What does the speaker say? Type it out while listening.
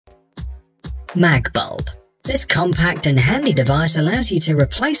Mag Bulb. This compact and handy device allows you to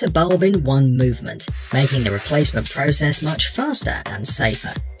replace a bulb in one movement, making the replacement process much faster and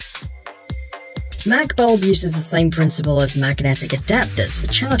safer. Mag Bulb uses the same principle as magnetic adapters for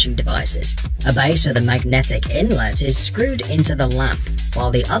charging devices. A base with a magnetic inlet is screwed into the lamp,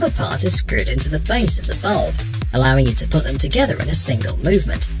 while the other part is screwed into the base of the bulb, allowing you to put them together in a single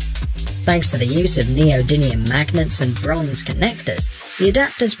movement. Thanks to the use of neodymium magnets and bronze connectors, the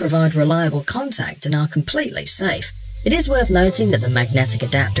adapters provide reliable contact and are completely safe. It is worth noting that the magnetic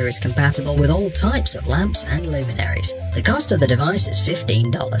adapter is compatible with all types of lamps and luminaries. The cost of the device is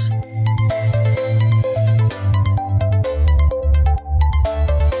 $15.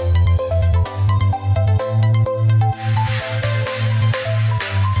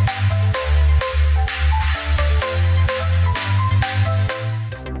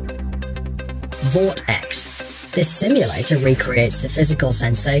 Vortex. This simulator recreates the physical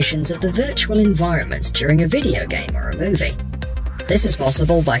sensations of the virtual environment during a video game or a movie. This is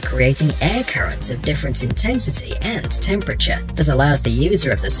possible by creating air currents of different intensity and temperature. This allows the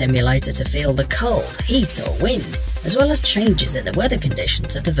user of the simulator to feel the cold, heat or wind, as well as changes in the weather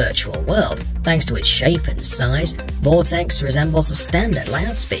conditions of the virtual world. Thanks to its shape and size, Vortex resembles a standard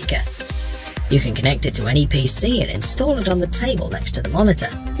loudspeaker. You can connect it to any PC and install it on the table next to the monitor.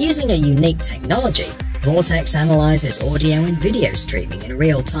 Using a unique technology, Vortex analyzes audio and video streaming in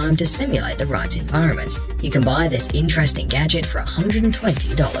real time to simulate the right environment. You can buy this interesting gadget for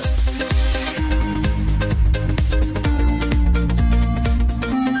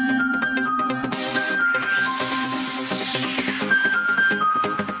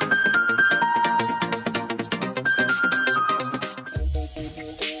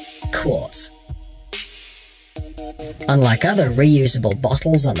Quartz. Unlike other reusable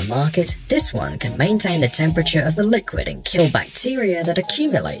bottles on the market, this one can maintain the temperature of the liquid and kill bacteria that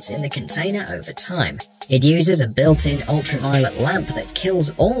accumulate in the container over time. It uses a built-in ultraviolet lamp that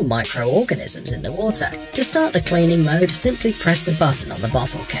kills all microorganisms in the water. To start the cleaning mode, simply press the button on the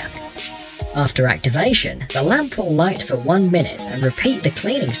bottle cap. After activation, the lamp will light for 1 minute and repeat the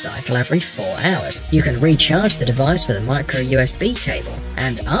cleaning cycle every 4 hours. You can recharge the device with a micro USB cable,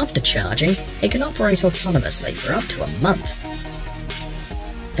 and after charging, it can operate autonomously for up to a month.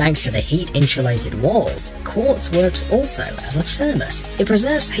 Thanks to the heat-insulated walls, Quartz works also as a thermos. It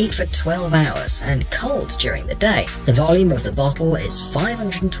preserves heat for 12 hours and cold during the day. The volume of the bottle is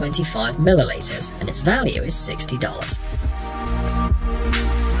 525 milliliters, and its value is $60.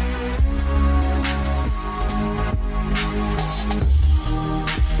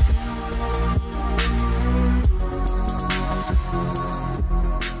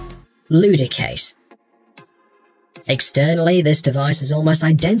 Ludicase. Externally, this device is almost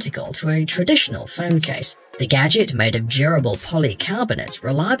identical to a traditional phone case. The gadget, made of durable polycarbonate,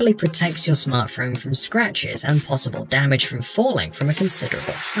 reliably protects your smartphone from scratches and possible damage from falling from a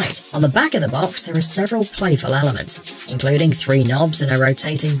considerable height. On the back of the box, there are several playful elements, including 3 knobs and a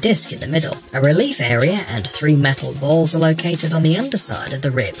rotating disc in the middle. A relief area and 3 metal balls are located on the underside of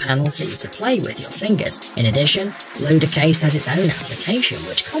the rear panel for you to play with your fingers. In addition, Ludicase has its own application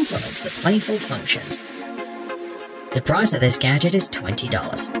which complements the playful functions. The price of this gadget is $20.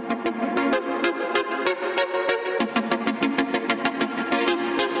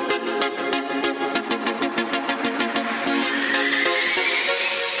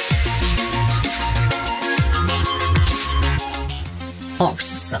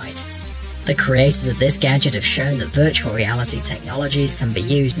 OxSight. The creators of this gadget have shown that virtual reality technologies can be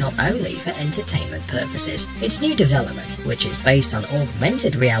used not only for entertainment purposes. Its new development, which is based on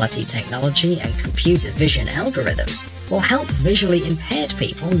augmented reality technology and computer vision algorithms, will help visually impaired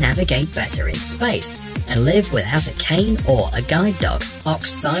people navigate better in space and live without a cane or a guide dog.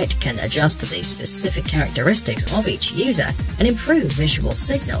 OxSight can adjust to the specific characteristics of each user and improve visual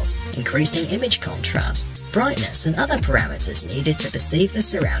signals, increasing image contrast, brightness and other parameters needed to perceive the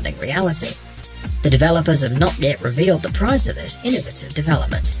surrounding reality. The developers have not yet revealed the price of this innovative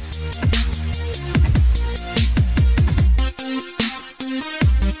development.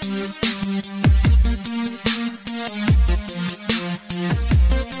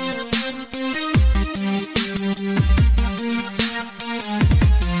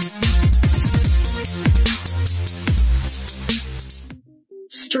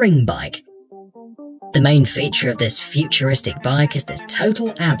 String Bike. The main feature of this futuristic bike is the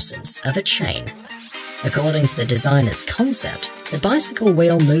total absence of a chain. According to the designer's concept, the bicycle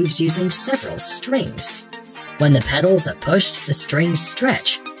wheel moves using several strings. When the pedals are pushed, the strings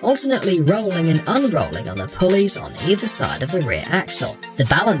stretch, alternately rolling and unrolling on the pulleys on either side of the rear axle. The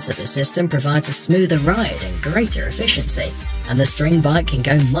balance of the system provides a smoother ride and greater efficiency. and the string bike can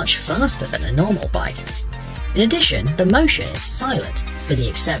go much faster than a normal bike. In addition, the motion is silent, with the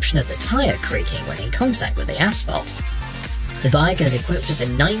exception of the tyre creaking when in contact with the asphalt. The bike is equipped with a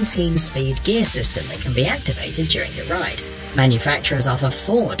 19-speed gear system that can be activated during the ride. Manufacturers offer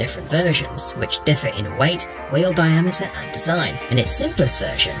 4 different versions, which differ in weight, wheel diameter and design. In its simplest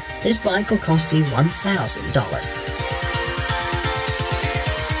version, this bike will cost you $1,000.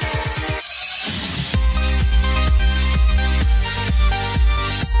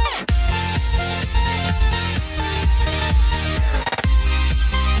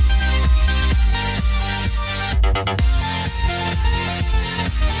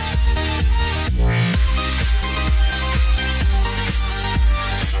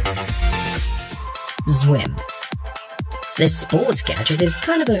 Zwim. This sports gadget is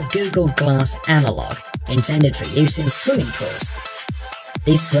kind of a Google Glass analog, intended for use in swimming pools.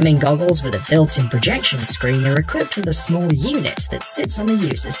 These swimming goggles with a built-in projection screen are equipped with a small unit that sits on the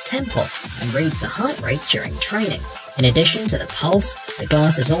user's temple and reads the heart rate during training. In addition to the pulse, the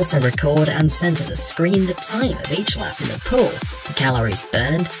glasses also record and send to the screen the time of each lap in the pool, the calories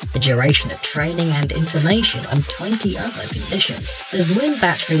burned, the duration of training, and information on 20 other conditions. The Zwim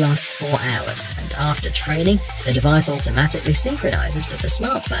battery lasts 4 hours, and after training, the device automatically synchronizes with the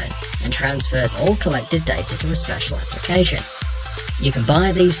smartphone and transfers all collected data to a special application. You can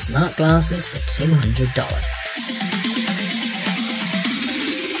buy these smart glasses for $200.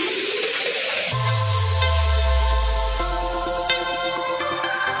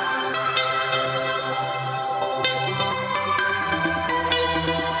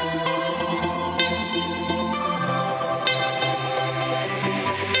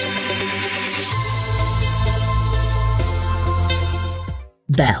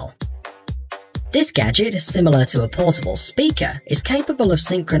 Bell. This gadget, similar to a portable speaker, is capable of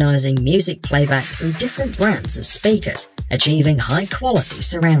synchronizing music playback through different brands of speakers, achieving high-quality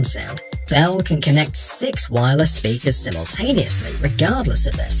surround sound. Bell can connect 6 wireless speakers simultaneously regardless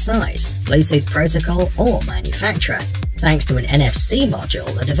of their size, Bluetooth protocol, or manufacturer. Thanks to an NFC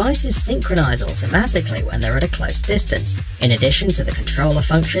module, the devices synchronize automatically when they're at a close distance. In addition to the controller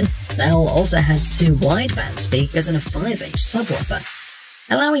function, Bell also has 2 wideband speakers and a 5-inch subwoofer,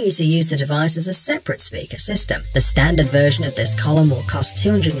 allowing you to use the device as a separate speaker system. The standard version of this column will cost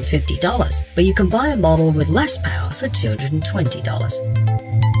 $250, but you can buy a model with less power for $220.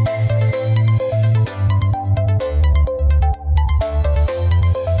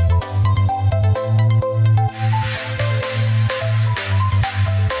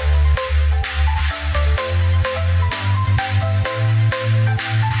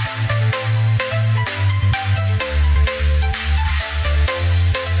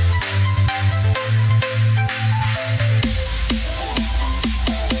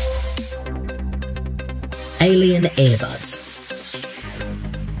 Alien earbuds.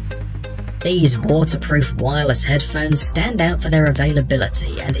 These waterproof wireless headphones stand out for their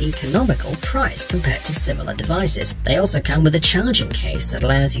availability and economical price compared to similar devices. They also come with a charging case that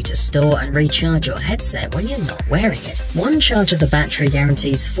allows you to store and recharge your headset when you're not wearing it. One charge of the battery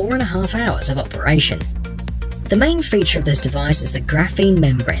guarantees 4.5 hours of operation. The main feature of this device is the graphene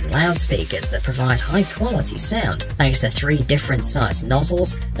membrane loudspeakers that provide high-quality sound. Thanks to 3 different size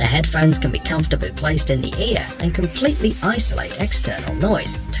nozzles, the headphones can be comfortably placed in the ear and completely isolate external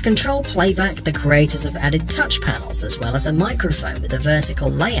noise. To control playback, the creators have added touch panels as well as a microphone with a vertical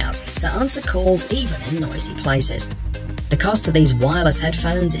layout to answer calls even in noisy places. The cost of these wireless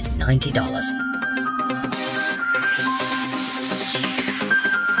headphones is $90.